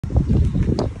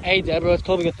Hey Deborah, it's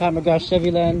Kobe with Pat McGrath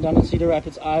Chevy Land down in Cedar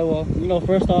Rapids, Iowa.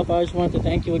 First off, I just wanted to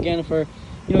thank you again for,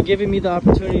 giving me the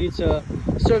opportunity to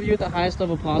serve you at the highest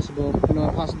level possible,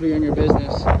 possibly in your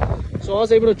business. So I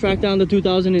was able to track down the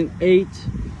 2008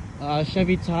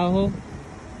 Chevy Tahoe.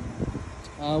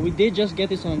 We did just get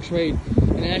this on trade,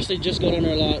 and it actually just got on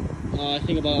our lot, I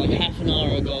think about like half an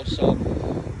hour ago. So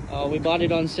we bought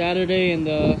it on Saturday, and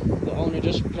the owner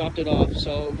just dropped it off.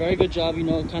 So very good job,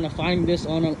 kind of finding this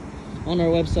on our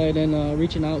website and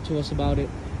reaching out to us about it.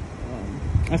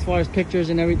 As far as pictures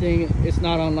and everything, it's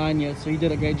not online yet, so you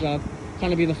did a great job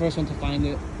kind of being the first one to find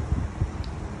it.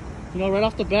 Right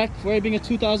off the bat, for it being a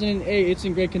 2008, it's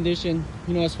in great condition.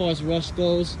 As far as rust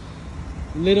goes,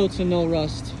 little to no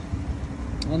rust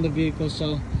on the vehicle.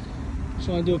 So just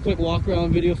want to do a quick walk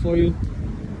around video for you.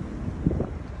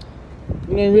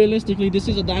 Realistically, this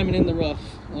is a diamond in the rough.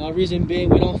 Reason being,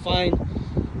 we don't find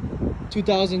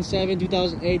 2007,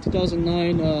 2008,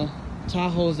 2009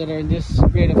 Tahoes that are in this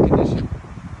great of condition.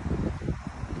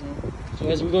 So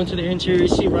as we go into the interior, you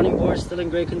see running boards still in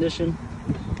great condition.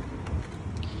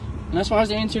 And as far as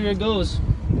the interior goes,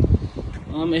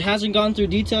 it hasn't gone through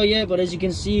detail yet, but as you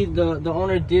can see, the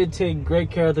owner did take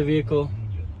great care of the vehicle.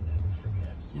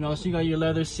 So you got your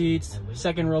leather seats,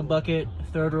 second row bucket,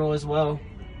 third row as well.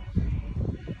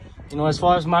 As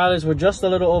far as mileage, we're just a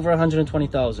little over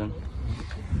 120,000.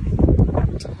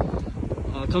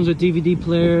 Comes with DVD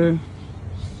player,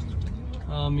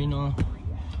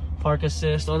 park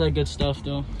assist, all that good stuff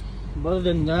though. But other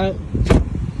than that,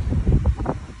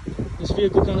 this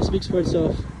vehicle kind of speaks for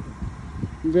itself.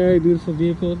 Very beautiful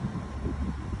vehicle.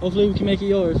 Hopefully we can make it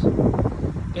yours.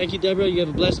 Thank you, Deborah. You have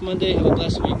a blessed Monday. Have a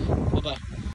blessed week.